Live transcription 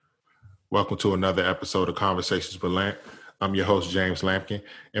Welcome to another episode of Conversations with Lamp. I'm your host, James Lampkin,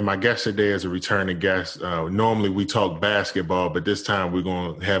 and my guest today is a returning guest. Normally we talk basketball, but this time we're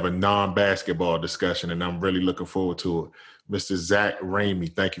going to have a non-basketball discussion, and I'm really looking forward to it. Mr. Zach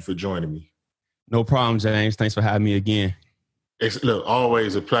Ramey, thank you for joining me. No problem, James. Thanks for having me again. It's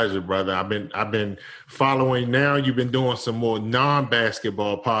always a pleasure, brother. I've been following now. You've been doing some more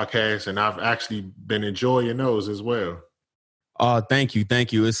non-basketball podcasts, and I've actually been enjoying those as well. Thank you.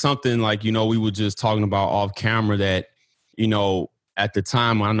 It's something like, we were just talking about off camera that, at the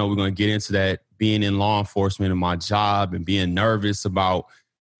time, I know we're going to get into that, being in law enforcement and my job and being nervous about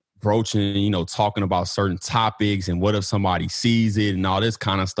broaching, talking about certain topics and what if somebody sees it and all this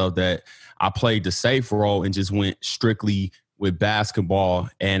kind of stuff, that I played the safe role and just went strictly with basketball.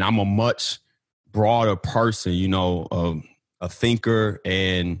 And I'm a much broader person, a thinker,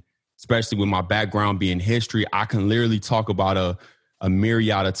 and especially with my background being history, I can literally talk about a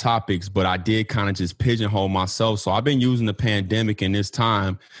myriad of topics, but I did kind of just pigeonhole myself. So I've been using the pandemic and this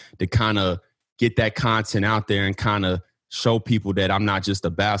time to kind of get that content out there and kind of show people that I'm not just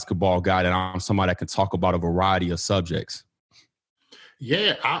a basketball guy, that I'm somebody that can talk about a variety of subjects.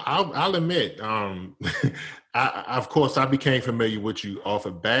 Yeah, I'll admit, of course, I became familiar with you off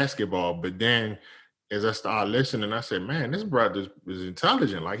of basketball, but then as I started listening, I said, man, this brother is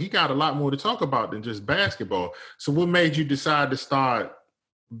intelligent. Like, he got a lot more to talk about than just basketball. So what made you decide to start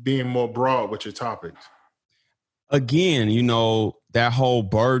being more broad with your topics? Again, that whole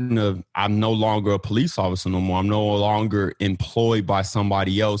burden of I'm no longer a police officer no more. I'm no longer employed by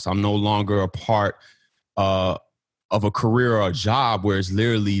somebody else. I'm no longer a part of a career or a job where it's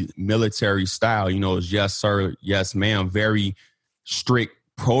literally military style. It's yes, sir, yes, ma'am, very strict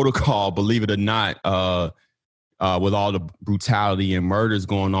protocol, believe it or not, with all the brutality and murders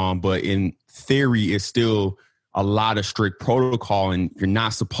going on. But in theory, it's still a lot of strict protocol, and you're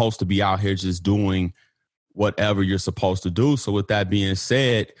not supposed to be out here just doing whatever you're supposed to do. So with that being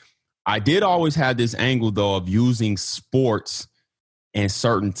said, I did always have this angle, though, of using sports and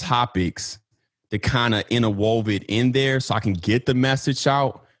certain topics to kind of interwove it in there so I can get the message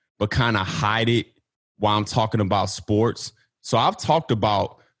out, but kind of hide it while I'm talking about sports. So I've talked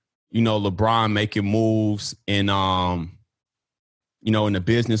about, LeBron making moves in, in the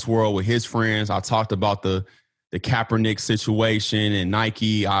business world with his friends. I talked about the Kaepernick situation and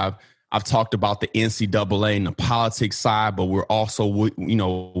Nike. I've talked about the NCAA and the politics side, but we're also,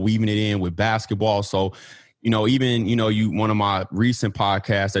 weaving it in with basketball. So, even, one of my recent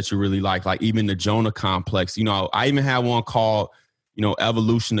podcasts that you really like even the Jonah Complex, I even had one called,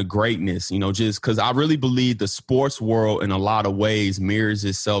 Evolution of Greatness, just because I really believe the sports world in a lot of ways mirrors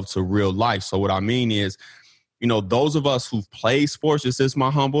itself to real life. So what I mean is, those of us who've played sports, this is my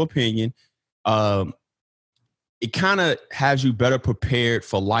humble opinion, it kind of has you better prepared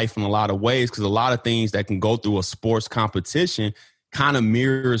for life in a lot of ways, because a lot of things that can go through a sports competition kind of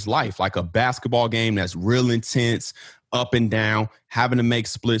mirrors life, like a basketball game that's real intense, up and down, having to make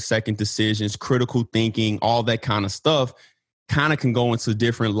split-second decisions, critical thinking, all that kind of stuff kind of can go into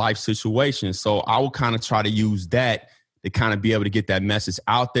different life situations. So I will kind of try to use that to kind of be able to get that message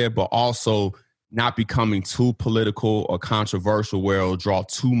out there, but also not becoming too political or controversial where it'll draw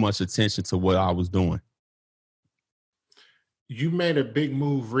too much attention to what I was doing. You made a big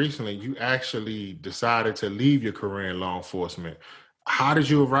move recently. You actually decided to leave your career in law enforcement. How did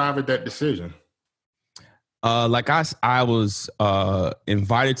you arrive at that decision? I was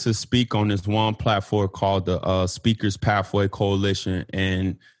invited to speak on this one platform called the Speakers Pathway Coalition,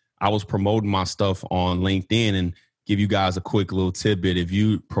 and I was promoting my stuff on LinkedIn. And give you guys a quick little tidbit: if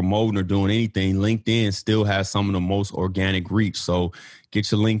you promoting or doing anything, LinkedIn still has some of the most organic reach. So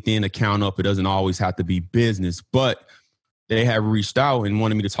get your LinkedIn account up. It doesn't always have to be business, but they have reached out and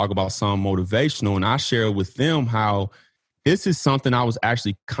wanted me to talk about some motivational, and I shared with them how this is something I was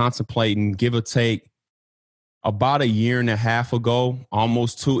actually contemplating, give or take, about a year and a half ago,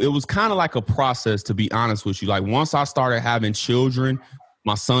 almost two. It was kind of like a process, to be honest with you. Like, once I started having children,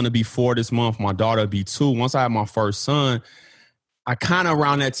 my son will be 4 this month, my daughter will be 2. Once I had my first son, I kind of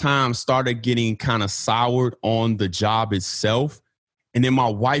around that time started getting kind of soured on the job itself. And then my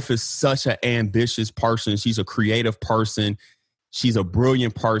wife is such an ambitious person. She's a creative person. She's a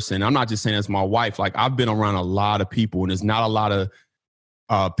brilliant person. I'm not just saying that's my wife. Like, I've been around a lot of people, and there's not a lot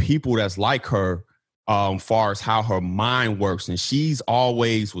of people that's like her. Far as how her mind works. And she's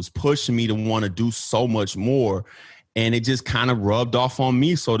always was pushing me to want to do so much more. And it just kind of rubbed off on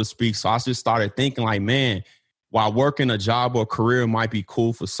me, so to speak. So I just started thinking like, man, while working a job or career might be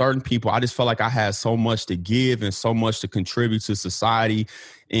cool for certain people, I just felt like I had so much to give and so much to contribute to society.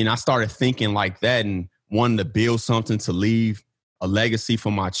 And I started thinking like that and wanting to build something to leave a legacy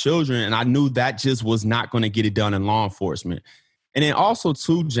for my children. And I knew that just was not going to get it done in law enforcement. And then also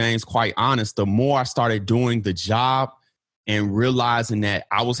too, James, quite honest, the more I started doing the job and realizing that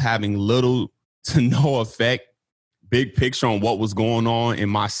I was having little to no effect, big picture on what was going on in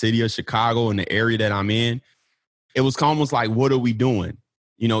my city of Chicago and the area that I'm in, it was almost like, what are we doing?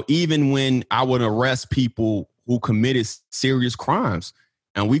 You know, even when I would arrest people who committed serious crimes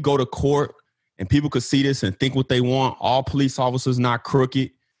and we go to court and people could see this and think what they want, all police officers not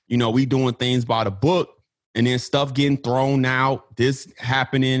crooked, you know, we doing things by the book, and then stuff getting thrown out, this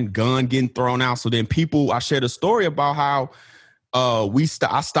happening, gun getting thrown out. So then I shared a story about how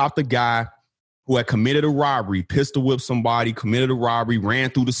I stopped a guy who had committed a robbery, pistol whipped somebody, committed a robbery,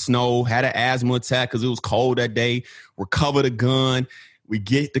 ran through the snow, had an asthma attack because it was cold that day, recovered a gun. We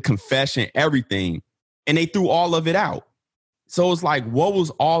get the confession, everything. And they threw all of it out. So it's like, what was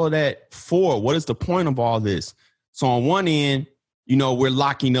all of that for? What is the point of all this? So on one end, you know, we're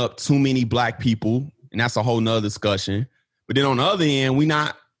locking up too many black people, and that's a whole nother discussion. But then on the other end, we're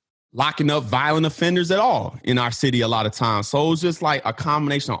not locking up violent offenders at all in our city a lot of times. So it was just like a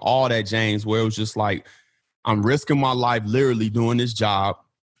combination of all that, James, where it was just like, I'm risking my life literally doing this job.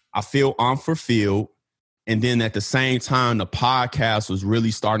 I feel unfulfilled. And then at the same time, the podcast was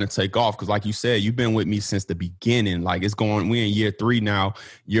really starting to take off. Because like you said, you've been with me since the beginning. Like we're in year 3 now.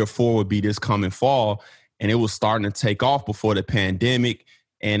 Year 4 would be this coming fall. And it was starting to take off before the pandemic.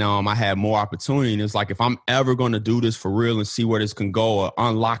 And I had more opportunity. And it's like, if I'm ever going to do this for real and see where this can go or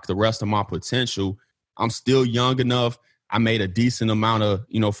unlock the rest of my potential, I'm still young enough. I made a decent amount of,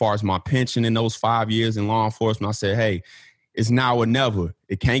 you know, as far as my pension in those 5 years in law enforcement. I said, hey, it's now or never.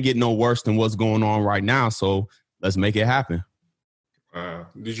 It can't get no worse than what's going on right now. So let's make it happen.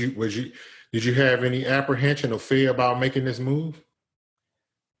 Did you have any apprehension or fear about making this move?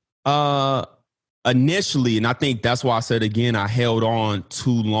 Initially, and I think that's why I said again, I held on too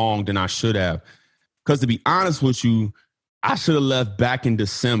long than I should have. Because to be honest with you, I should have left back in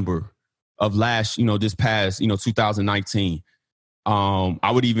December of this past, 2019.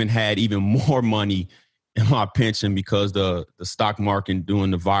 I would even had even more money in my pension because the stock market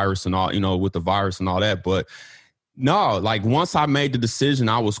doing the virus and all, with the virus and all that. But no, like once I made the decision,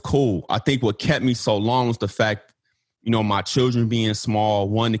 I was cool. I think what kept me so long was the fact, my children being small,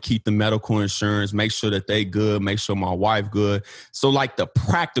 wanting to keep the medical insurance, make sure that they good, make sure my wife good. So like the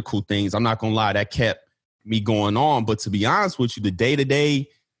practical things, I'm not going to lie, that kept me going on. But to be honest with you, the day-to-day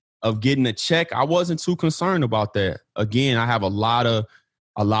of getting a check, I wasn't too concerned about that. Again, I have a lot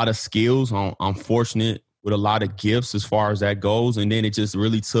of skills. I'm fortunate with a lot of gifts as far as that goes. And then it just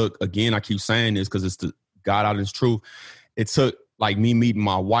really took, again, I keep saying this because it's the God out is truth. It took like me meeting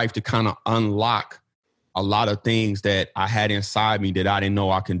my wife to kind of unlock a lot of things that I had inside me that I didn't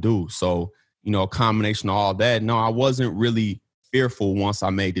know I can do. So, a combination of all that. No, I wasn't really fearful once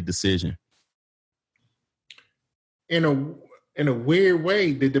I made the decision. In a weird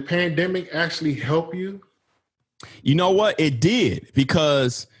way, did the pandemic actually help you? You know what? It did,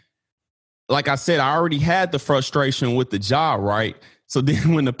 because like I said, I already had the frustration with the job, right? So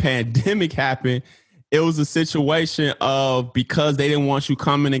then when the pandemic happened, it was a situation of, because they didn't want you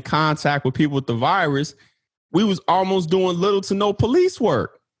coming in contact with people with the virus, we was almost doing little to no police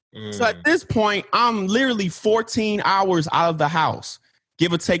work. So at this point, I'm literally 14 hours out of the house,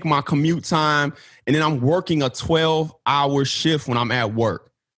 give or take my commute time. And then I'm working a 12-hour shift when I'm at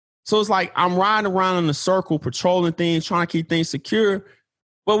work. So it's like I'm riding around in a circle, patrolling things, trying to keep things secure,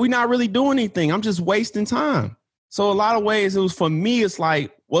 but we're not really doing anything. I'm just wasting time. So a lot of ways, it was, for me, it's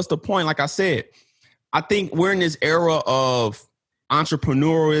like, what's the point? Like I said, I think we're in this era of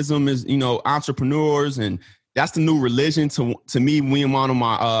entrepreneurialism, is, entrepreneurs, and that's the new religion to me. Me and one of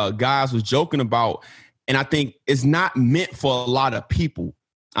my guys was joking about, and I think it's not meant for a lot of people.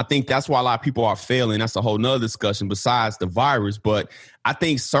 I think that's why a lot of people are failing. That's a whole nother discussion besides the virus. But I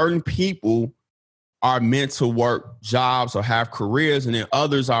think certain people are meant to work jobs or have careers, and then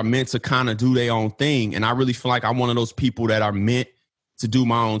others are meant to kind of do their own thing. And I really feel like I'm one of those people that are meant to do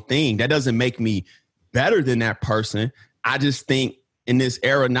my own thing. That doesn't make me better than that person. I just think in this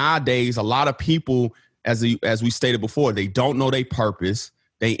era nowadays, a lot of people, as we stated before, they don't know their purpose.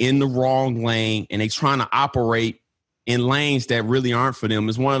 They in the wrong lane, and they trying to operate in lanes that really aren't for them.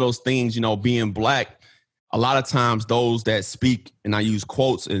 It's one of those things, being black. A lot of times those that speak, and I use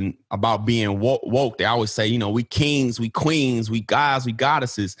quotes and about being woke, they always say, we kings, we queens, we guys, we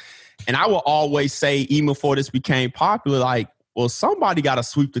goddesses. And I will always say, even before this became popular, like, well, somebody got to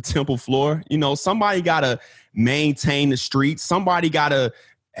sweep the temple floor. Somebody got to maintain the streets. Somebody got to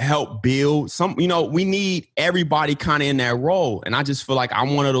help build we need everybody kind of in that role. And I just feel like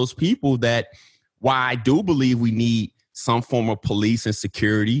I'm one of those people that, why I do believe we need some form of police and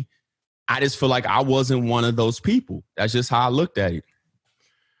security. I just feel like I wasn't one of those people. That's just how I looked at it.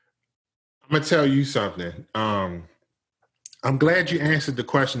 I'm going to tell you something. I'm glad you answered the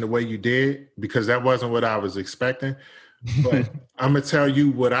question the way you did, because that wasn't what I was expecting. But I'm going to tell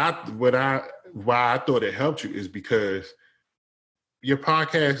you why I thought it helped you is because your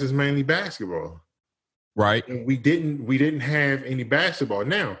podcast is mainly basketball. Right. And we didn't have any basketball.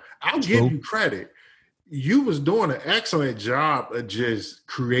 Now, I'll give you credit. You was doing an excellent job of just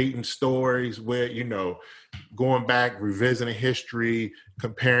creating stories where, going back, revisiting history,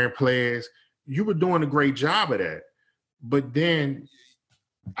 comparing players. You were doing a great job of that. But then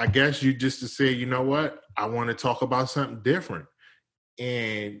I guess you just to say, you know what, I want to talk about something different.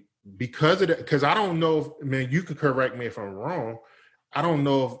 And because of that, because I don't know if, you could correct me if I'm wrong. I don't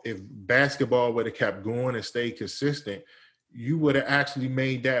know if basketball would have kept going and stayed consistent, you would have actually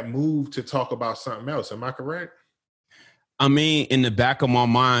made that move to talk about something else. Am I correct? I mean, in the back of my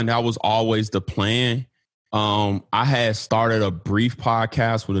mind, that was always the plan. I had started a brief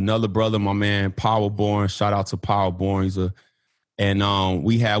podcast with another brother, my man, Power Born. Shout out to Power Born. And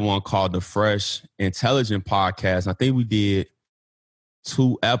we had one called the Fresh Intelligent Podcast. I think we did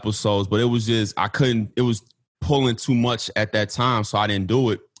 2 episodes, but it was just, it was pulling too much at that time, so I didn't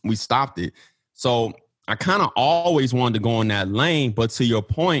do it. We stopped it. So I kind of always wanted to go in that lane, but to your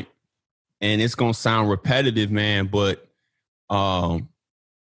point, and it's going to sound repetitive, man, but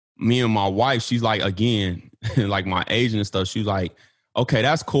me and my wife, she's like, again, like my agent and stuff, she was like, okay,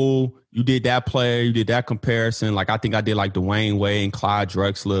 that's cool. You did that player. You did that comparison. Like, I think I did like Dwayne Wade and Clyde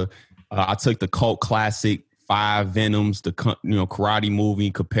Drexler. I took the cult classic 5 Venoms, the karate movie,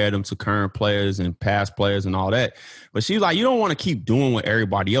 compared them to current players and past players and all that. But she's like, you don't want to keep doing what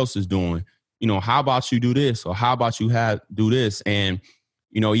everybody else is doing. How about you do this? Or how about you do this? And,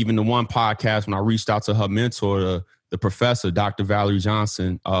 even the one podcast, when I reached out to her mentor, the professor, Dr. Valerie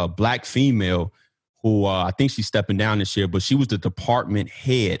Johnson, Black female, who I think she's stepping down this year, but she was the department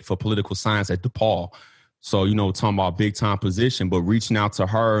head for political science at DePaul. So, talking about big time position, but reaching out to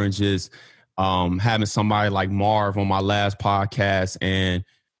her and just having somebody like Marv on my last podcast. And,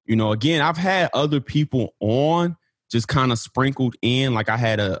 again, I've had other people on just kind of sprinkled in. Like I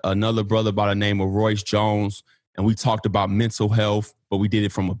had another brother by the name of Royce Jones, and we talked about mental health, but we did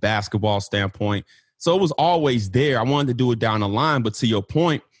it from a basketball standpoint. So it was always there. I wanted to do it down the line. But to your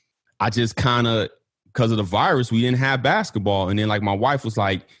point, I just kind of, because of the virus, we didn't have basketball. And then like my wife was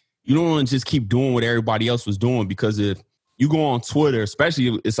like, you don't want to just keep doing what everybody else was doing, because if you go on Twitter,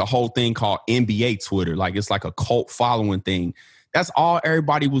 especially it's a whole thing called NBA Twitter, like it's like a cult following thing. That's all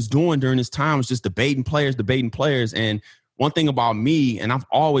everybody was doing during this time, was just debating players. And one thing about me, and I've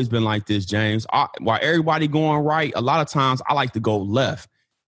always been like this, James, while everybody going right, a lot of times I like to go left.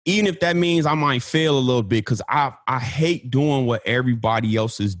 Even if that means I might fail a little bit, because I hate doing what everybody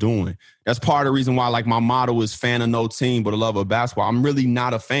else is doing. That's part of the reason why, like, my motto is fan of no team, but a love of basketball. I'm really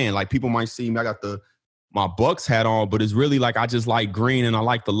not a fan. Like, people might see me, I got my Bucks hat on, but it's really like I just like green and I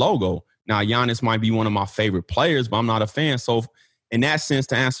like the logo. Now, Giannis might be one of my favorite players, but I'm not a fan. So in that sense,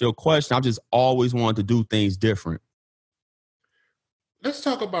 to answer your question, I've just always wanted to do things different. Let's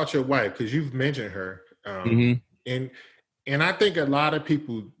talk about your wife, because you've mentioned her. And I think a lot of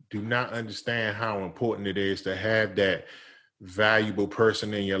people do not understand how important it is to have that valuable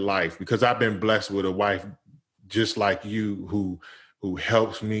person in your life, because I've been blessed with a wife just like you who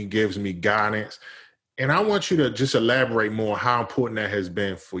helps me, gives me guidance. And I want you to just elaborate more how important that has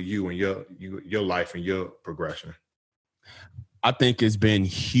been for you and your life and your progression. I think it's been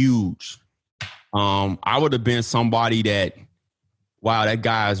huge. I would have been somebody that, wow, that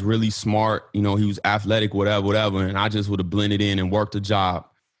guy is really smart. He was athletic, whatever. And I just would have blended in and worked a job.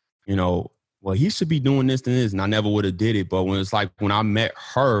 Well, he should be doing this and this. And I never would have did it. But when I met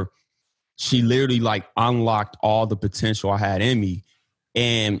her, she literally like unlocked all the potential I had in me.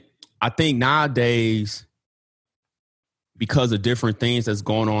 And I think nowadays, because of different things that's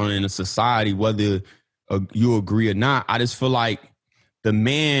going on in the society, whether you agree or not, I just feel like the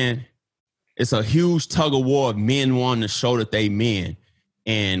man, it's a huge tug of war of men wanting to show that they men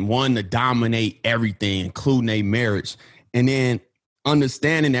and wanting to dominate everything, including a marriage. And then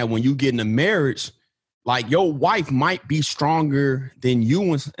understanding that when you get in a marriage, like your wife might be stronger than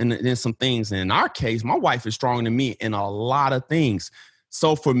you in some things. And in our case, my wife is stronger than me in a lot of things.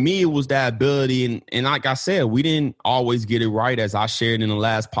 So for me, it was that ability. And like I said, we didn't always get it right. As I shared in the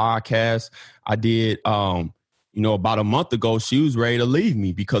last podcast I did, about a month ago, she was ready to leave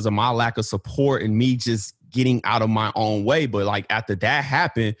me because of my lack of support and me just getting out of my own way. But like after that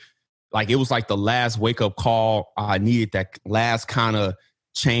happened, like it was like the last wake up call. I needed that last kind of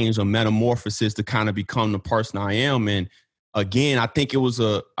change or metamorphosis to kind of become the person I am. And again, I think it was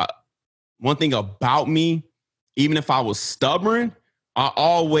one thing about me, even if I was stubborn, I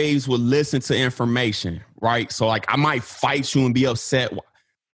always would listen to information, right? So like I might fight you and be upset,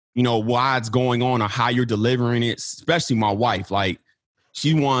 why it's going on or how you're delivering it, especially my wife. Like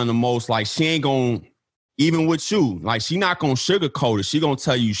she's one of the most, like she ain't going, even with you, like she not going to sugarcoat it. She going to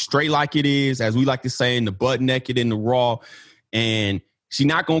tell you straight like it is, as we like to say, in the butt naked, in the raw. And she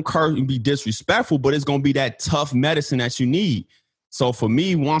not going to curse and be disrespectful, but it's going to be that tough medicine that you need. So for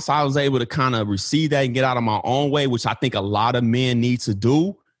me, once I was able to kind of receive that and get out of my own way, which I think a lot of men need to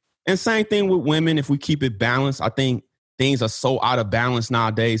do. And same thing with women, if we keep it balanced, I think things are so out of balance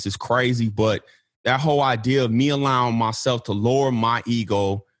nowadays. It's crazy. But that whole idea of me allowing myself to lower my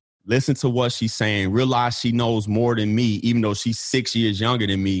ego, listen to what she's saying, realize she knows more than me, even though she's 6 years younger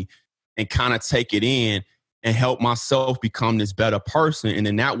than me, and kind of take it in and help myself become this better person. And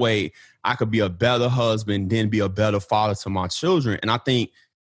in that way, I could be a better husband, then be a better father to my children. And I think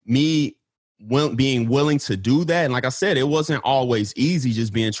me being willing to do that, and like I said, it wasn't always easy,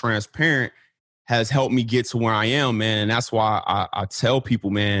 just being transparent has helped me get to where I am, man. And that's why I tell people,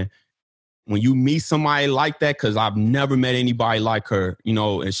 man, when you meet somebody like that, because I've never met anybody like her,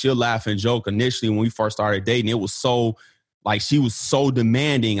 and she'll laugh and joke. Initially, when we first started dating, it was so, like, she was so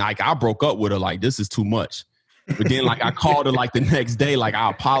demanding. Like, I broke up with her, like, this is too much. But then, like, I called her, like, the next day, like,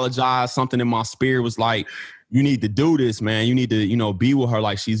 I apologized. Something in my spirit was like, you need to do this, man. You need to, be with her.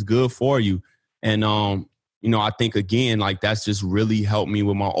 Like, she's good for you. And, I think, again, like, that's just really helped me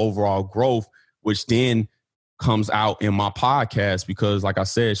with my overall growth, which then comes out in my podcast because, like I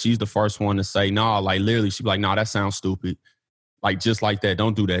said, she's the first one to say, nah, like, literally, she'd be like, nah, that sounds stupid. Like, just like that.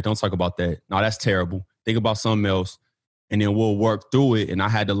 Don't do that. Don't talk about that. Nah, that's terrible. Think about something else. And then we'll work through it. And I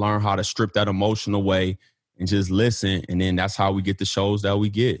had to learn how to strip that emotion away and just listen. And then that's how we get the shows that we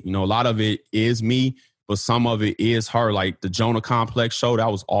get. A lot of it is me, but some of it is her. Like the Jonah Complex show,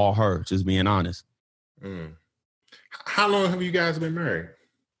 that was all her, just being honest. Mm. How long have you guys been married?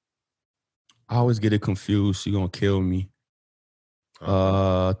 I always get it confused. She gonna kill me.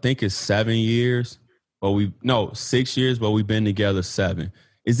 I think it's 7 years, but 6 years, but we've been together 7.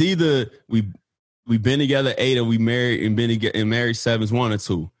 It's either we've been together 8 or we married and been together and married 7 is 1 or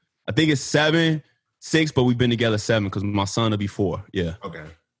 2. I think it's 7, 6, but we've been together 7 because my son will be 4. Yeah. Okay.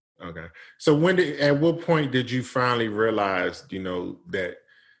 So at what point did you finally realize, that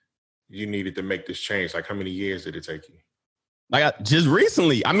you needed to make this change? Like, how many years did it take you? Like, just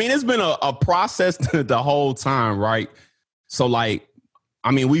recently. I mean, it's been a process the whole time, right? So, like,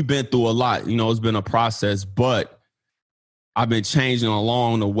 I mean, we've been through a lot. It's been a process, but I've been changing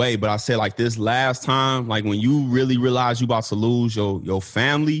along the way. But I said, like, this last time, like, when you really realize you're about to lose your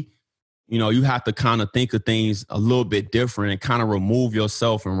family, you have to kind of think of things a little bit different and kind of remove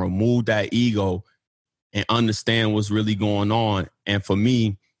yourself and remove that ego and understand what's really going on. And for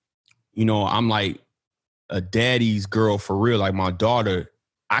me, I'm like a daddy's girl for real. Like my daughter,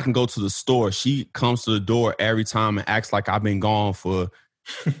 I can go to the store. She comes to the door every time and acts like I've been gone for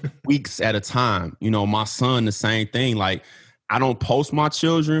weeks at a time. My son, the same thing. Like, I don't post my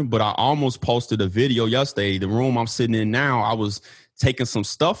children, but I almost posted a video yesterday. The room I'm sitting in now, I was taking some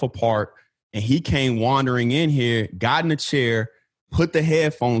stuff apart and he came wandering in here, got in a chair, put the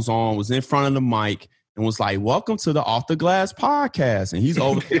headphones on, was in front of the mic and was like, welcome to the Off the Glass podcast. And he's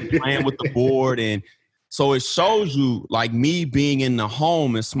over there playing with the board. And so it shows you, like, me being in the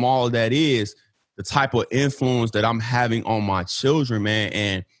home, as small as that is, the type of influence that I'm having on my children, man.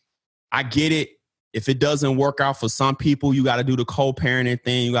 And I get it. If it doesn't work out for some people, you got to do the co-parenting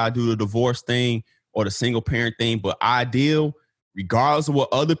thing. You got to do the divorce thing or the single parent thing. But ideal, regardless of what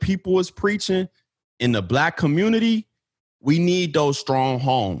other people is preaching, in the Black community, we need those strong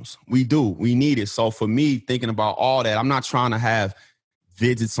homes. We do. We need it. So for me, thinking about all that, I'm not trying to have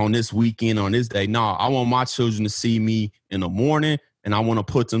visits on this weekend, on this day. No, I want my children to see me in the morning and I want to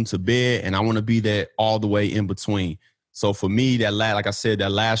put them to bed and I want to be there all the way in between. So for me, like I said,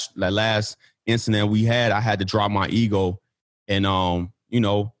 that last incident we had, I had to drop my ego. And, in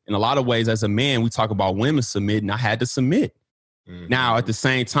a lot of ways as a man, we talk about women submitting. I had to submit. Mm-hmm. Now, at the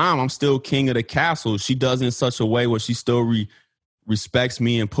same time, I'm still king of the castle. She does it in such a way where she still respects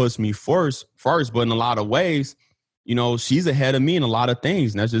me and puts me first. But in a lot of ways, she's ahead of me in a lot of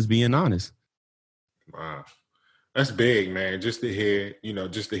things. And that's just being honest. Wow. That's big, man. Just to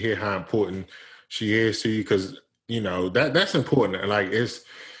hear how important she is to you. Cause that's important. Like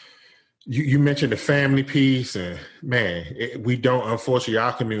you mentioned the family piece and man, we don't, unfortunately,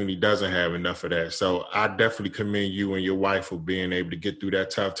 our community doesn't have enough of that. So I definitely commend you and your wife for being able to get through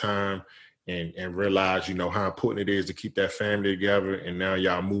that tough time and realize, you know, how important it is to keep that family together. And now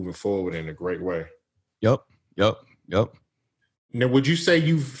y'all moving forward in a great way. Yep. Now, would you say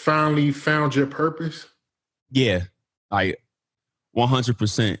you finally found your purpose? Yeah, like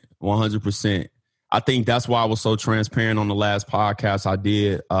 100%, 100%. I think that's why I was so transparent on the last podcast I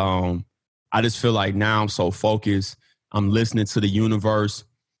did. I just feel like now I'm so focused. I'm listening to the universe.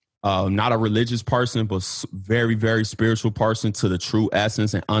 Not a religious person, but very, very spiritual person, to the true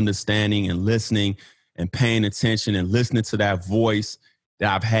essence, and understanding and listening and paying attention and listening to that voice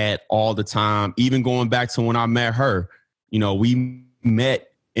that I've had all the time. Even going back to when I met her, you know, we met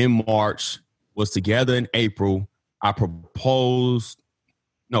in March, was together in April. I proposed.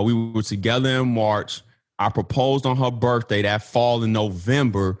 No, we were together in March. I proposed on her birthday that fall in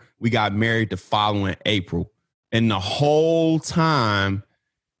November. We got married the following April. And the whole time,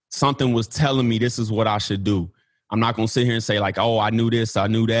 something was telling me this is what I should do. I'm not going to sit here and say like, oh, I knew this, I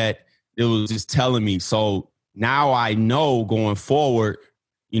knew that. It was just telling me. So now I know going forward,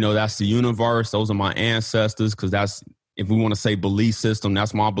 you know, that's the universe. Those are my ancestors, because that's, if we want to say belief system,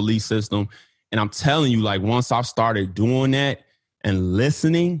 that's my belief system. And I'm telling you, like, once I started doing that and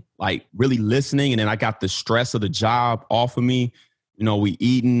listening, like really listening, and then I got the stress of the job off of me, you know, we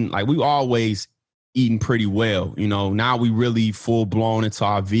eating, like we always eating pretty well. You know, now we really full blown into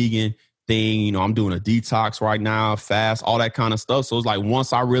our vegan thing. You know, I'm doing a detox right now, fast, all that kind of stuff. So it's like,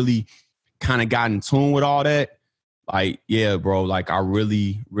 once I really kind of got in tune with all that, like, yeah, bro, like I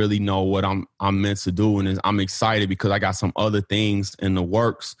really, really know what I'm meant to do. And I'm excited because I got some other things in the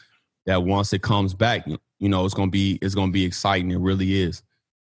works that once it comes back, you know, it's going to be exciting. It really is.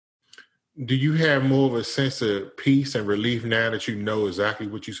 Do you have more of a sense of peace and relief now that you know exactly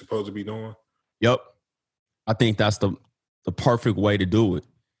what you're supposed to be doing? Yep. I think that's the perfect way to do it.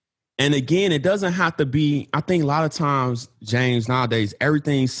 And again, it doesn't have to be, I think a lot of times, James, nowadays,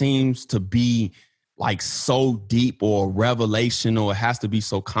 everything seems to be like so deep or revelation, or it has to be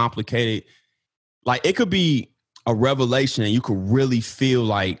so complicated. Like it could be a revelation and you could really feel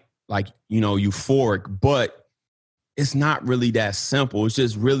like, you know, euphoric, but it's not really that simple. It's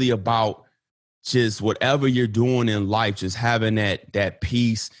just really about just whatever you're doing in life, just having that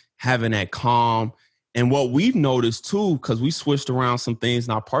peace, having that calm. And what we've noticed too, because we switched around some things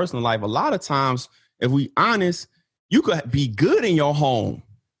in our personal life, a lot of times, if we honest, you could be good in your home,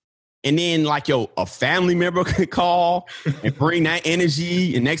 and then like a family member could call and bring that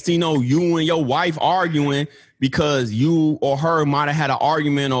energy, and next thing you know, you and your wife arguing because you or her might have had an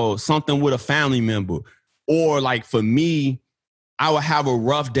argument or something with a family member. Or like for me, I would have a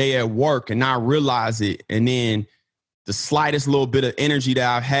rough day at work and not realize it, and then the slightest little bit of energy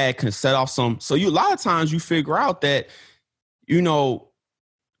that I've had can set off some. So a lot of times you figure out that, you know,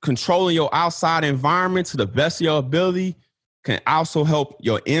 controlling your outside environment to the best of your ability can also help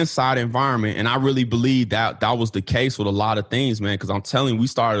your inside environment. And I really believe that was the case with a lot of things, man, because I'm telling you, we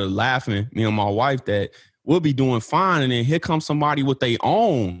started laughing, me and my wife, that we'll be doing fine. And then here comes somebody with their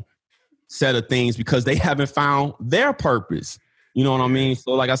own set of things because they haven't found their purpose. You know what I mean?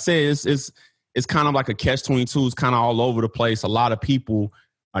 So like I said, it's kind of like a catch-22. It's kind of all over the place. A lot of people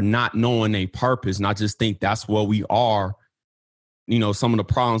are not knowing their purpose. And I just think that's where we are. You know, some of the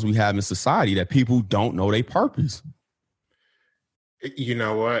problems we have in society, that people don't know their purpose. You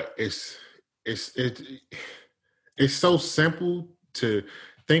know what? It's so simple to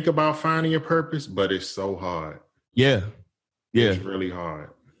think about finding your purpose, but it's so hard. Yeah. It's really hard.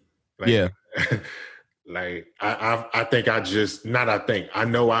 Like, yeah. Like I think I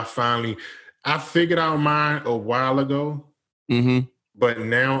know I figured out mine a while ago, but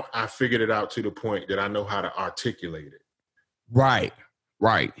now I figured it out to the point that I know how to articulate it. Right.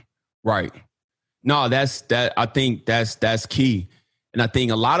 No, I think that's key. And I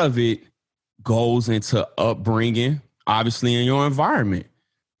think a lot of it goes into upbringing, obviously, in your environment.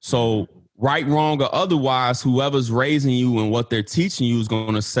 So right, wrong, or otherwise, whoever's raising you and what they're teaching you is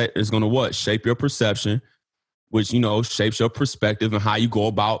going to what? Shape your perception, which, you know, shapes your perspective and how you go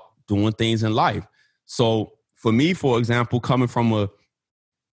about doing things in life. So for me, for example, coming from a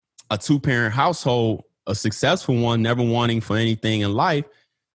two-parent household, a successful one, never wanting for anything in life,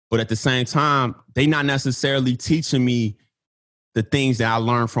 but at the same time, they not necessarily teaching me the things that I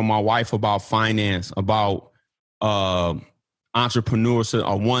learned from my wife about finance, about entrepreneurship,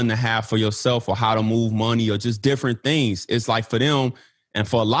 or one to have for yourself, or how to move money, or just different things. It's like for them, and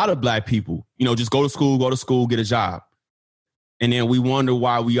for a lot of Black people, you know, just go to school, get a job. And then we wonder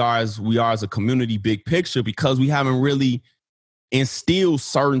why we are as a community, big picture, because we haven't really instilled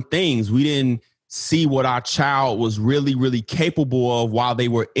certain things. We didn't see what our child was really, really capable of while they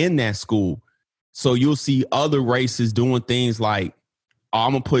were in that school. So you'll see other races doing things like, oh,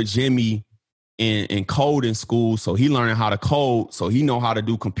 I'm going to put Jimmy in code in school, so he learning how to code, so he know how to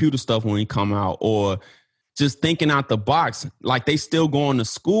do computer stuff when he come out, or just thinking out the box. Like they still going to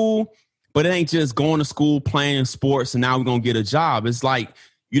school, but it ain't just going to school, playing sports, and now we're going to get a job. It's like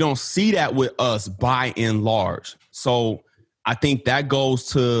you don't see that with us by and large. So I think that goes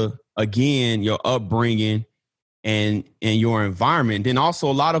to, again, your upbringing and your environment. Then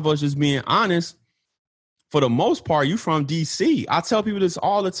also a lot of us, just being honest, for the most part, you from DC. I tell people this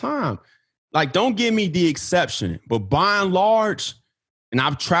all the time. Like, don't give me the exception, but by and large, and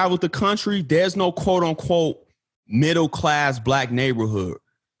I've traveled the country, there's no quote unquote middle class black neighborhood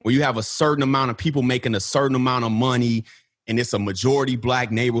where you have a certain amount of people making a certain amount of money and it's a majority black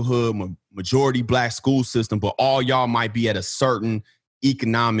neighborhood, majority black school system, but all y'all might be at a certain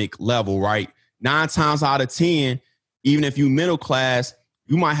economic level, right? 9 times out of 10, even if you middle class,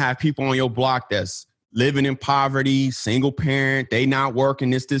 you might have people on your block that's living in poverty, single parent, they not working,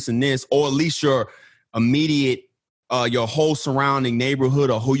 this, and this, or at least your immediate, your whole surrounding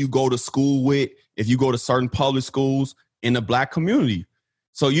neighborhood or who you go to school with, if you go to certain public schools in the black community.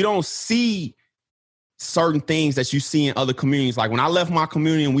 So you don't see certain things that you see in other communities. Like when I left my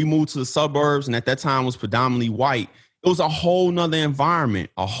community and we moved to the suburbs, and at that time was predominantly white, it was a whole nother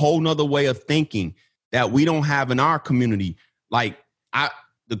environment, a whole nother way of thinking that we don't have in our community. Like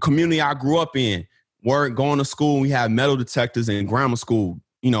the community I grew up in, weren't going to school. We had metal detectors in grammar school.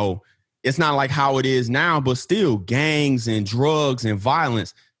 You know, it's not like how it is now, but still gangs and drugs and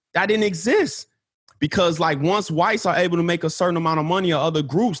violence, that didn't exist. Because like once whites are able to make a certain amount of money or other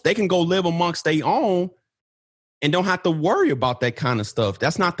groups, they can go live amongst their own and don't have to worry about that kind of stuff.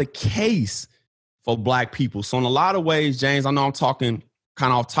 That's not the case for black people. So in a lot of ways, James, I know I'm talking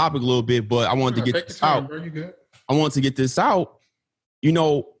kind of off topic a little bit, but I wanted to get this out. Bro, you good? I wanted to get this out. You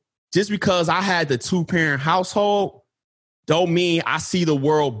know, just because I had the 2-parent household don't mean I see the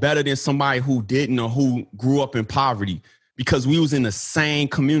world better than somebody who didn't or who grew up in poverty, because we was in the same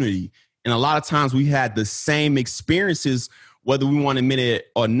community. And a lot of times we had the same experiences, whether we want to admit it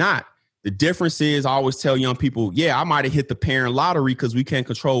or not. The difference is, I always tell young people, yeah, I might have hit the parent lottery because we can't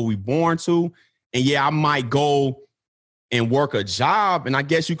control what we're born to. And yeah, I might go and work a job, and I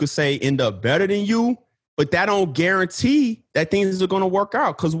guess you could say end up better than you. But that don't guarantee that things are going to work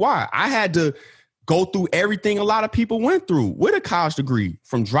out. Because why? I had to go through everything a lot of people went through with a college degree,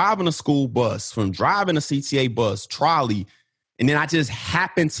 from driving a school bus, from driving a CTA bus, trolley. And then I just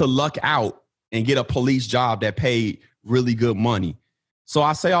happened to luck out and get a police job that paid really good money. So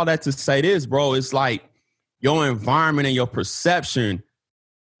I say all that to say this, bro. It's like your environment and your perception,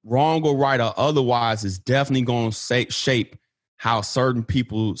 wrong or right or otherwise, is definitely going to shape how certain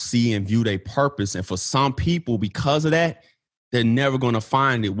people see and view their purpose. And for some people, because of that, they're never going to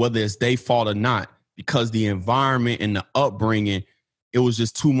find it, whether it's their fault or not, because the environment and the upbringing, it was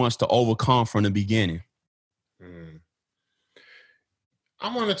just too much to overcome from the beginning.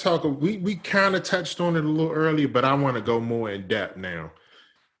 I want to talk, we kind of touched on it a little earlier, but I want to go more in depth now.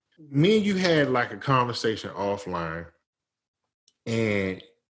 Me and you had like a conversation offline, and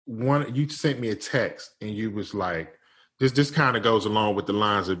you sent me a text and you was like, This kind of goes along with the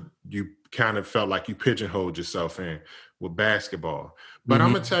lines of you kind of felt like you pigeonholed yourself in with basketball. But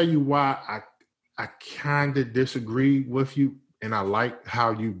I'm going to tell you why I kind of disagree with you, and I like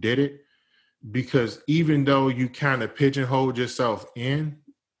how you did it. Because even though you kind of pigeonholed yourself in,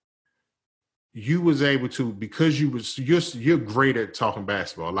 you was able to, because you're great at talking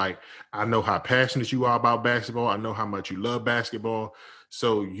basketball. Like, I know how passionate you are about basketball. I know how much you love basketball.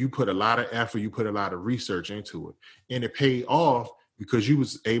 So you put a lot of effort, you put a lot of research into it, and it paid off because you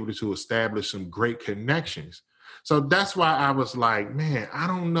was able to establish some great connections. So that's why I was like, man, I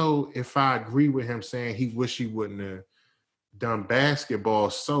don't know if I agree with him saying he wish he wouldn't have done basketball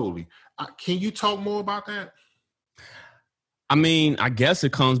solely. Can you talk more about that? I mean, I guess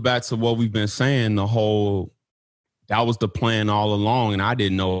it comes back to what we've been saying, that was the plan all along, and I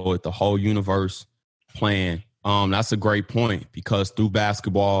didn't know it, the whole universe plan. That's a great point, because through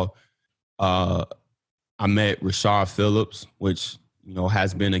basketball, I met Rashard Phillips, which, you know,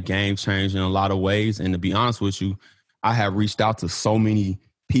 has been a game changer in a lot of ways. And to be honest with you, I have reached out to so many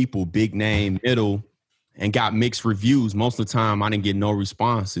people, big name, middle, and got mixed reviews. Most of the time, I didn't get no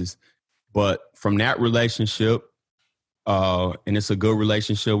responses. But from that relationship, and it's a good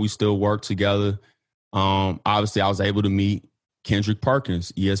relationship, we still work together. Obviously, I was able to meet Kendrick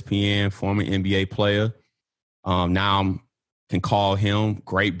Perkins, ESPN, former NBA player. Now I can call him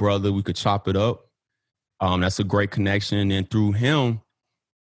great brother. We could chop it up. That's a great connection. And through him,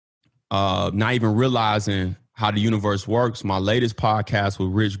 not even realizing how the universe works, my latest podcast with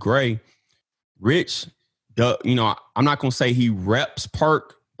Rich Gray, I'm not going to say he reps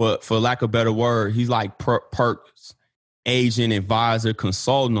Perk, for lack of a better word, he's like Perk's agent, advisor,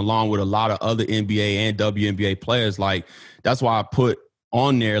 consultant, along with a lot of other NBA and WNBA players. Like, that's why I put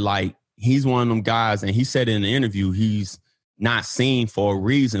on there, like, he's one of them guys, and he said in the interview, he's not seen for a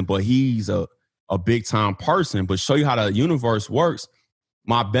reason, but he's a big time person. But show you how the universe works.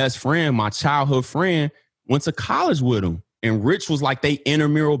 My best friend, my childhood friend, went to college with him, and Rich was like they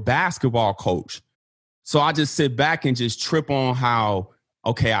intramural basketball coach. So I just sit back and just trip on how,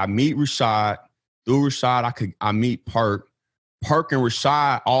 okay, I meet Rashad. Through Rashad, I meet Perk. Perk and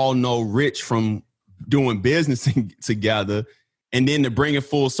Rashad all know Rich from doing business together. And then to bring it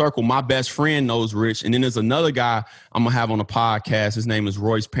full circle, my best friend knows Rich. And then there's another guy I'm going to have on the podcast. His name is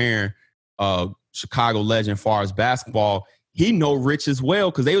Royce Perrin, Chicago legend as far as basketball. He know Rich as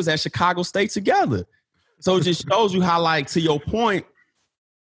well because they was at Chicago State together. So it just shows you how, like, to your point,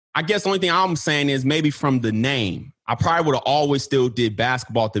 I guess the only thing I'm saying is maybe from the name. I probably would have always still did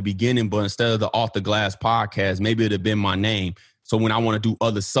basketball at the beginning, but instead of the Off the Glass podcast, maybe it'd have been my name. So when I want to do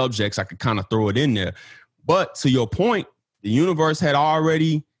other subjects, I could kind of throw it in there. But to your point, the universe had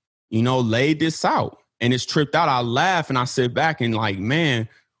already, laid this out, and it's tripped out. I laugh and I sit back and like, man,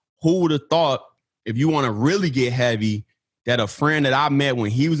 who would have thought, if you want to really get heavy, that a friend that I met when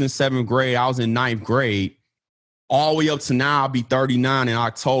he was in 7th grade, I was in 9th grade, all the way up to now, I'll be 39 in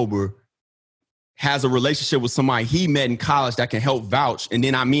October, has a relationship with somebody he met in college that can help vouch. And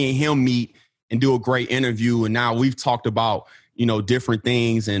then me and him meet and do a great interview. And now we've talked about, different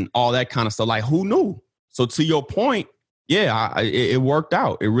things and all that kind of stuff. Like, who knew? So to your point, yeah, it worked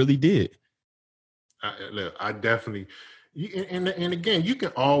out. It really did. I definitely, and again, you can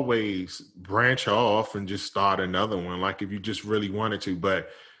always branch off and just start another one, like if you just really wanted to. But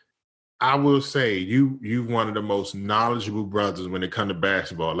I will say, you one of the most knowledgeable brothers when it comes to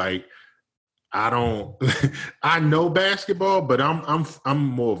basketball. Like, I know basketball, but I'm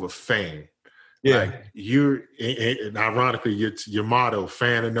more of a fan. Yeah. Like, and ironically, your motto,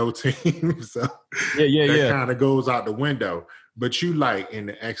 fan of no team. So that kind of goes out the window. But you, like, in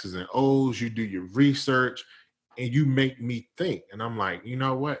the X's and O's, you do your research and you make me think. And I'm like, you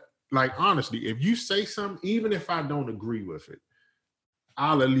know what? Like, honestly, if you say something, even if I don't agree with it,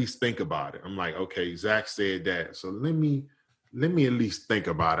 I'll at least think about it. I'm like, okay, Zach said that. So let me at least think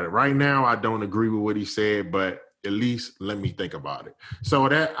about it. Right now, I don't agree with what he said, but at least let me think about it. So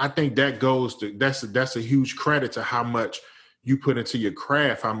I think that goes to, that's a huge credit to how much you put into your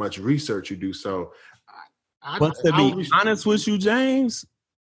craft, how much research you do. So but to be honest with you, James,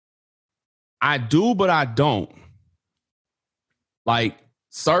 I do, but I don't. Like,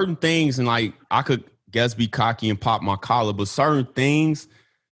 certain things, and like, I could guess be cocky and pop my collar, but certain things,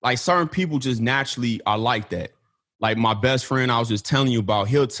 like, certain people just naturally are like that. Like, my best friend I was just telling you about,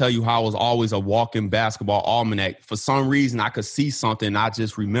 he'll tell you how I was always a walking basketball almanac. For some reason, I could see something and I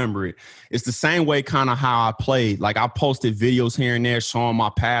just remember it. It's the same way kind of how I played. Like, I posted videos here and there showing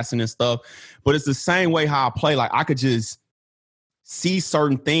my passing and stuff, but it's the same way how I play. Like, I could just see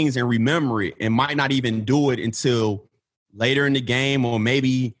certain things and remember it and might not even do it until later in the game or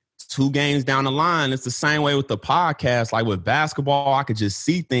maybe 2 games down the line. It's the same way with the podcast. Like, with basketball, I could just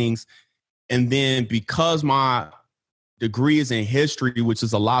see things. And then because my degree is in history, which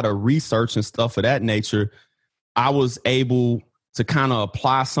is a lot of research and stuff of that nature, I was able to kind of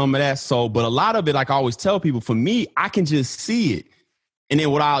apply some of that. So, but a lot of it, like I always tell people, for me, I can just see it. And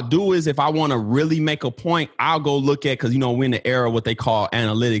then what I'll do is, if I want to really make a point, I'll go look at, because, we're in the era of what they call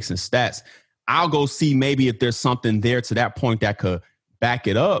analytics and stats. I'll go see maybe if there's something there to that point that could back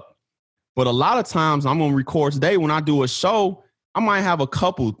it up. But a lot of times I'm going to record today. When I do a show, I might have a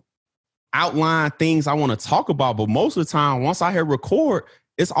couple outline things I want to talk about. But most of the time, once I hit record,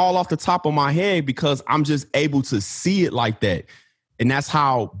 it's all off the top of my head because I'm just able to see it like that. And that's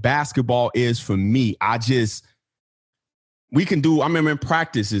how basketball is for me. I remember in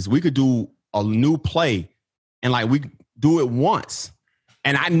practices, we could do a new play and like we do it once.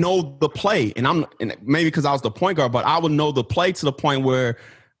 And I know the play, and maybe because I was the point guard, but I would know the play to the point where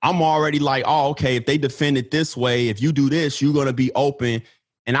I'm already like, oh, okay, if they defend it this way, if you do this, you're going to be open.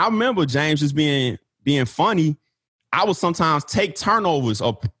 And I remember James just being funny. I would sometimes take turnovers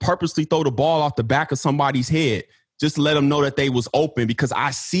or purposely throw the ball off the back of somebody's head just to let them know that they was open, because I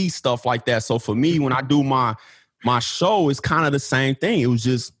see stuff like that. So for me, when I do my show, it's kind of the same thing. It was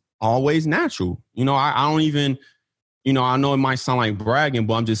just always natural. I don't even, I know it might sound like bragging,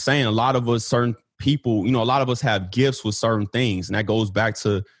 but I'm just saying a lot of us, certain people, a lot of us have gifts with certain things. And that goes back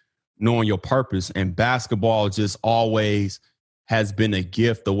to knowing your purpose. And basketball just always has been a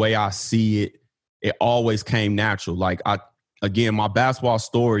gift. The way I see it, it always came natural. Like, my basketball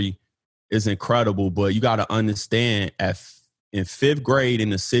story is incredible, but you got to understand, at in 5th grade in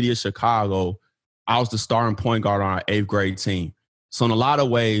the city of Chicago, I was the starting point guard on our 8th grade team. So in a lot of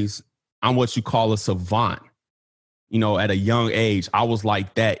ways, I'm what you call a savant. You know, at a young age, I was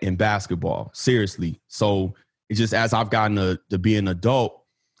like that in basketball, seriously. So it's just as I've gotten to be an adult,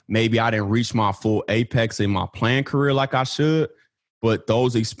 maybe I didn't reach my full apex in my playing career like I should, but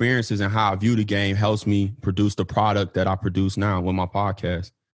those experiences and how I view the game helps me produce the product that I produce now with my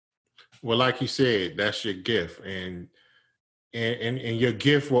podcast. Well, like you said, that's your gift, and your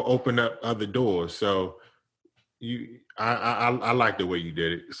gift will open up other doors. So I like the way you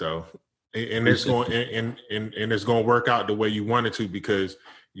did it. So, and it's going and it's going to work out the way you want it to, because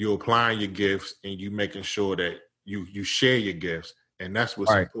you're applying your gifts and you making sure that you share your gifts, and that's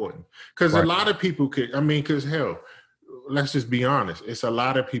what's important. Because a lot of people because hell, let's just be honest, it's a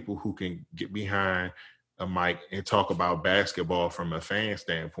lot of people who can get behind a mic and talk about basketball from a fan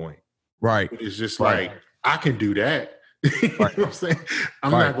standpoint. Right. It's just like, I can do that. You know what I'm saying?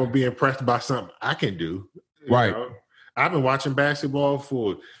 I'm not going to be impressed by something I can do. You know? I've been watching basketball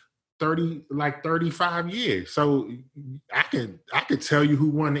for 35 years. So I could tell you who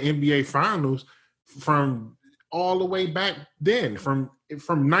won the NBA finals from all the way back then, from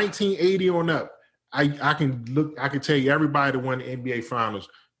 1980 on up. I can tell you everybody that won the NBA finals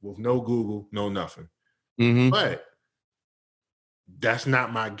with no Google, no nothing. Mm-hmm. But that's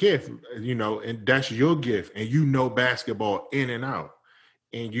not my gift, you know, and that's your gift. And you know basketball in and out.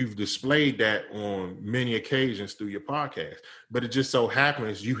 And you've displayed that on many occasions through your podcast. But it just so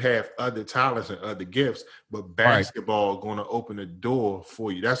happens you have other talents and other gifts, but basketball going to open the door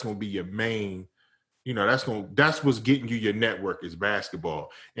for you. That's going to be your main, you know, that's what's getting you your network is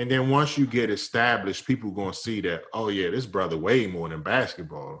basketball. And then once you get established, people going to see that, oh yeah, this brother way more than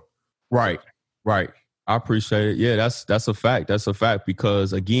basketball. Right. I appreciate it. Yeah, that's a fact. That's a fact,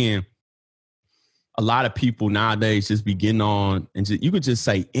 because again, a lot of people nowadays just be getting on and you could just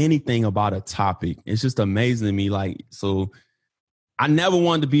say anything about a topic. It's just amazing to me. Like, so I never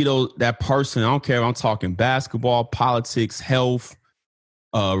wanted to be that person. I don't care if I'm talking basketball, politics, health,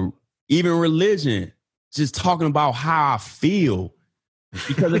 even religion, just talking about how I feel.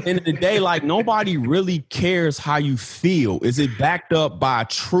 Because at the end of the day, like, nobody really cares how you feel. Is it backed up by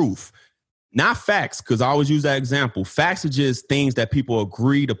truth? Not facts, because I always use that example. Facts are just things that people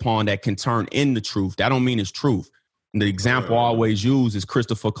agreed upon that can turn into truth. That don't mean it's truth. And the example I always use is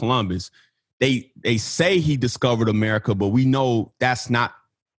Christopher Columbus. They say he discovered America, but we know that's not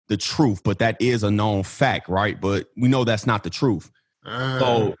the truth. But that is a known fact, right? But we know that's not the truth.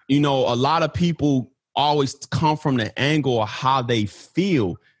 So, you know, a lot of people always come from the angle of how they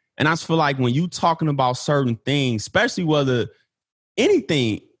feel. And I just feel like when you talking about certain things, especially whether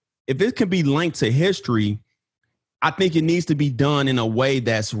anything, if it can be linked to history, I think it needs to be done in a way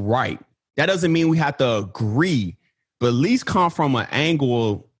that's right. That doesn't mean we have to agree, but at least come from an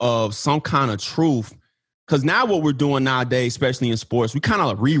angle of some kind of truth. Because now what we're doing nowadays, especially in sports, we kind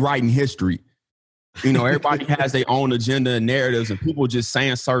of rewriting history. You know, everybody has their own agenda and narratives, and people just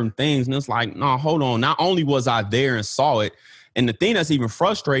saying certain things. And it's like, no, hold on. Not only was I there and saw it, and the thing that's even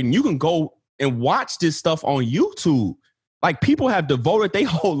frustrating, you can go and watch this stuff on YouTube. Like, people have devoted their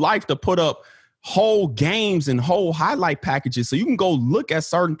whole life to put up whole games and whole highlight packages so you can go look at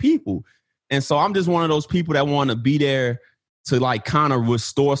certain people. And so I'm just one of those people that want to be there to, like, kind of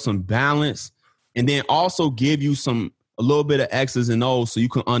restore some balance and then also give you a little bit of X's and O's so you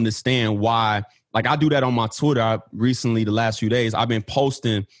can understand why. Like, I do that on my Twitter. Recently, the last few days, I've been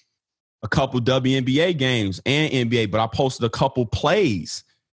posting a couple WNBA games and NBA, but I posted a couple plays,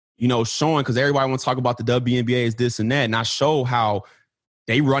 you know, showing, because everybody wants to talk about the WNBA is this and that. And I show how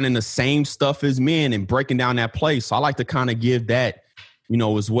they running the same stuff as men and breaking down that play. So I like to kind of give that, you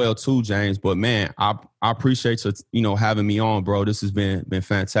know, as well too, James. But man, I appreciate you, you know, having me on, bro. This has been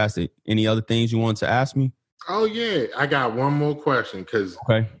fantastic. Any other things you wanted to ask me? Oh yeah, I got one more question, because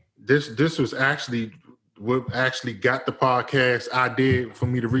this was actually what actually got the podcast idea for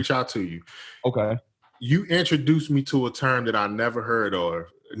me to reach out to you. Okay. You introduced me to a term that I never heard of.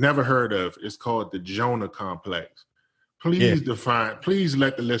 It's called the Jonah complex. Please please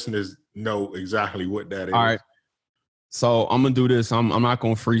let the listeners know exactly what that is. All right. So I'm going to do this. I'm not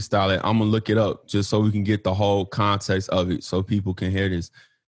going to freestyle it. I'm going to look it up just so we can get the whole context of it so people can hear this.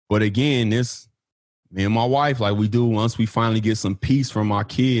 But again, this, me and my wife, like we do once we finally get some peace from our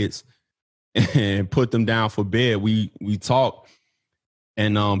kids and put them down for bed, we talk.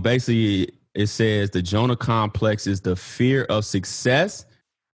 And basically it says the Jonah complex is the fear of success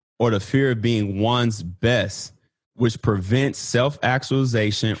or the fear of being one's best, which prevents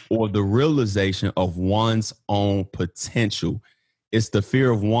self-actualization or the realization of one's own potential. It's the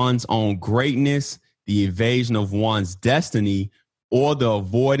fear of one's own greatness, the evasion of one's destiny or the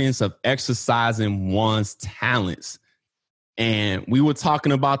avoidance of exercising one's talents. And we were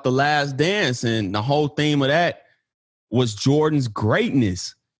talking about The Last Dance, and the whole theme of that was Jordan's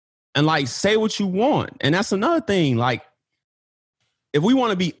greatness. And like, say what you want. And that's another thing. Like, if we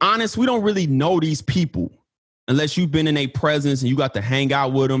want to be honest, we don't really know these people unless you've been in their presence and you got to hang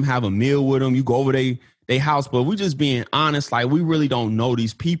out with them, have a meal with them, you go over their house. But we just being honest, like, we really don't know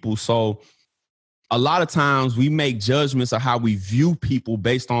these people. So a lot of times we make judgments of how we view people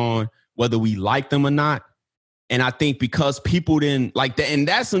based on whether we like them or not. And I think because people didn't like that, and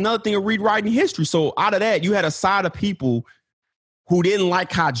that's another thing of rewriting history. So out of that, you had a side of people who didn't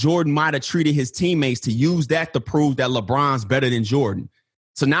like how Jordan might have treated his teammates to use that to prove that LeBron's better than Jordan.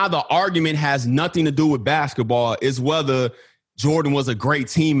 So now the argument has nothing to do with basketball. It's whether Jordan was a great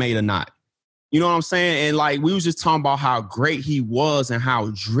teammate or not. You know what I'm saying? And like, we was just talking about how great he was and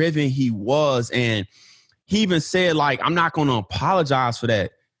how driven he was. And he even said, like, I'm not going to apologize for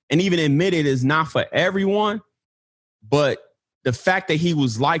that. And even admitted it's not for everyone. But the fact that he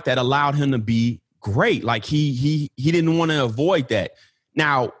was like that allowed him to be great. Like he didn't want to avoid that.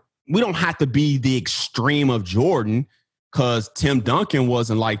 Now, we don't have to be the extreme of Jordan because Tim Duncan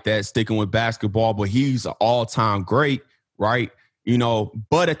wasn't like that, sticking with basketball, but he's an all-time great, right? You know,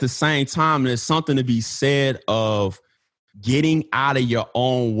 but at the same time, there's something to be said of getting out of your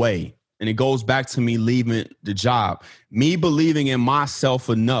own way. And it goes back to me leaving the job, me believing in myself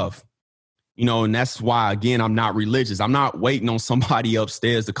enough. You know, and that's why, again, I'm not religious. I'm not waiting on somebody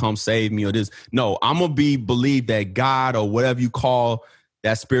upstairs to come save me or this. No, I'm going to believe that God or whatever you call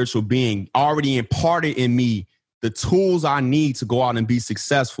that spiritual being already imparted in me the tools I need to go out and be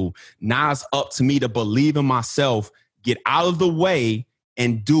successful. Now it's up to me to believe in myself, get out of the way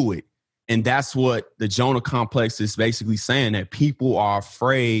and do it. And that's what the Jonah complex is basically saying, that people are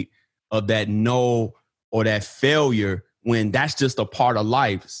afraid of that no or that failure when that's just a part of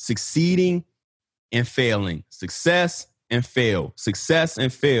life. Succeeding and failing, success and fail, success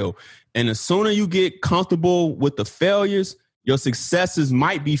and fail. And the sooner you get comfortable with the failures, your successes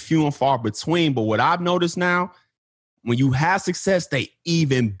might be few and far between. But what I've noticed now, when you have success, they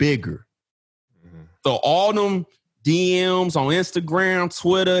even bigger. Mm-hmm. So all them DMs on Instagram,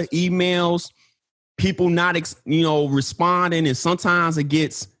 Twitter, emails, people not, responding. And sometimes it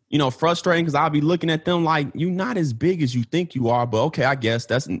gets, frustrating because I'll be looking at them like, you're not as big as you think you are, but okay, I guess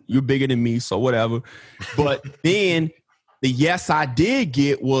you're bigger than me, so whatever. But then the yes I did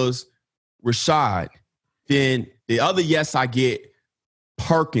get was Rashad. Then the other yes I get,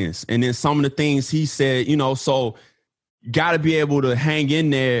 Perkins. And then some of the things he said, so you got to be able to hang in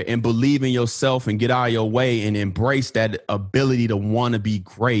there and believe in yourself and get out of your way and embrace that ability to want to be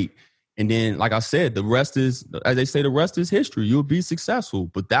great. And then, like I said, the rest is, as they say, the rest is history. You'll be successful.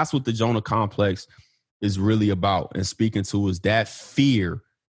 But that's what the Jonah complex is really about. And speaking to is that fear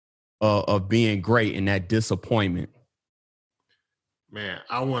of being great and that disappointment. Man,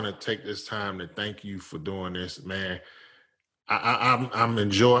 I want to take this time to thank you for doing this, man. I'm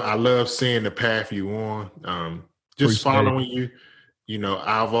enjoying. I love seeing the path you on. Just following you.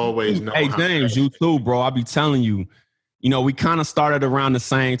 I've always known. Hey, James, you too, bro. I be telling you. We kind of started around the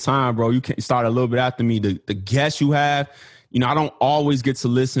same time, bro. You started a little bit after me. The guests you have, I don't always get to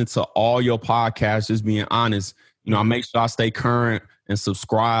listen to all your podcasts, just being honest. I make sure I stay current and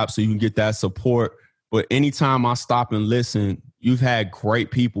subscribe so you can get that support. But anytime I stop and listen, you've had great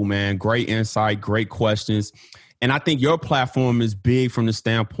people, man, great insight, great questions. And I think your platform is big from the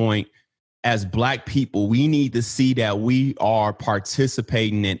standpoint, as Black people, we need to see that we are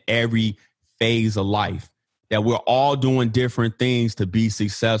participating in every phase of life, that we're all doing different things to be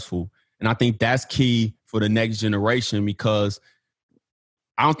successful. And I think that's key for the next generation, because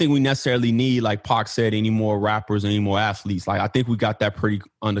I don't think we necessarily need, like Pac said, any more rappers, any more athletes. Like, I think we got that pretty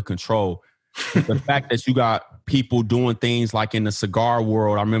under control. The fact that you got people doing things like in the cigar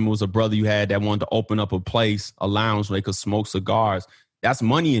world. I remember it was a brother you had that wanted to open up a place, a lounge where they could smoke cigars. That's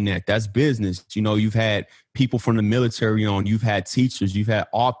money in that. That's business. You've had people from the military on. You've had teachers. You've had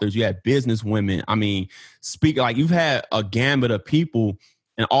authors. You had business women. I mean, you've had a gamut of people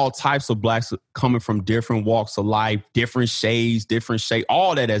and all types of Blacks coming from different walks of life, different shades, different shape,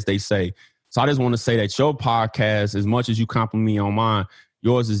 all that, as they say. So I just want to say that your podcast, as much as you compliment me on mine,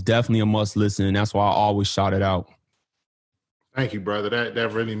 yours is definitely a must listen. And that's why I always shout it out. Thank you, brother.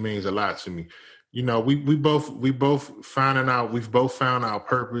 That really means a lot to me. We've both found our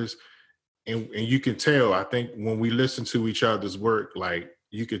purpose, and you can tell, I think, when we listen to each other's work, like,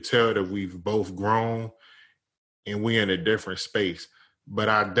 you could tell that we've both grown and we're in a different space. But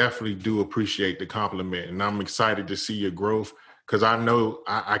I definitely do appreciate the compliment, and I'm excited to see your growth, because I know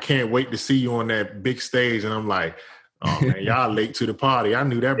I can't wait to see you on that big stage. And I'm like, oh man, y'all late to the party. I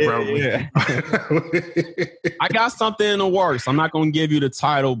knew that, bro. Yeah. I got something in the works. I'm not going to give you the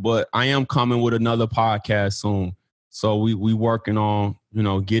title, but I am coming with another podcast soon. So we working on,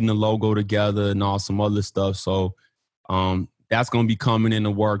 getting the logo together and all some other stuff. So that's going to be coming in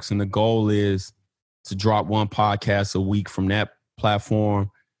the works. And the goal is to drop one podcast a week from that platform,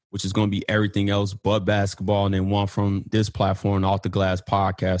 which is going to be everything else but basketball, and then one from this platform, Off the Glass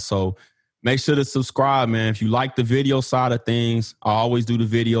Podcast. So make sure to subscribe, man. If you like the video side of things, I always do the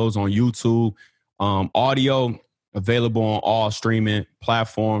videos on YouTube. Audio available on all streaming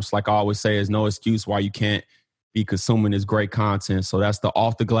platforms. Like I always say, there's no excuse why you can't be consuming this great content. So that's the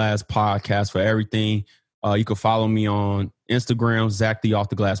Off the Glass Podcast for everything. You can follow me on Instagram, Zach the Off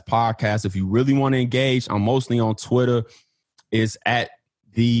the Glass Podcast. If you really want to engage, I'm mostly on Twitter. It's at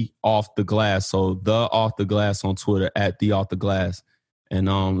the Off the Glass. So the Off the Glass on Twitter, at the Off the Glass. And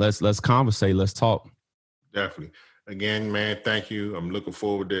let's conversate. Let's talk. Definitely. Again, man, thank you. I'm looking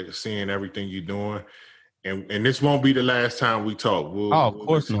forward to seeing everything you're doing. And this won't be the last time we talk. Of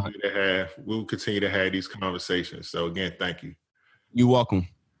course not. We'll continue to have these conversations. So again, thank you. You're welcome.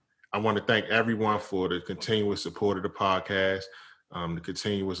 I want to thank everyone for the continuous support of the podcast, the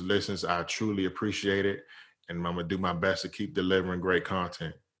continuous listens. I truly appreciate it. And I'm going to do my best to keep delivering great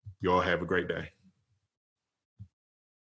content. You all have a great day.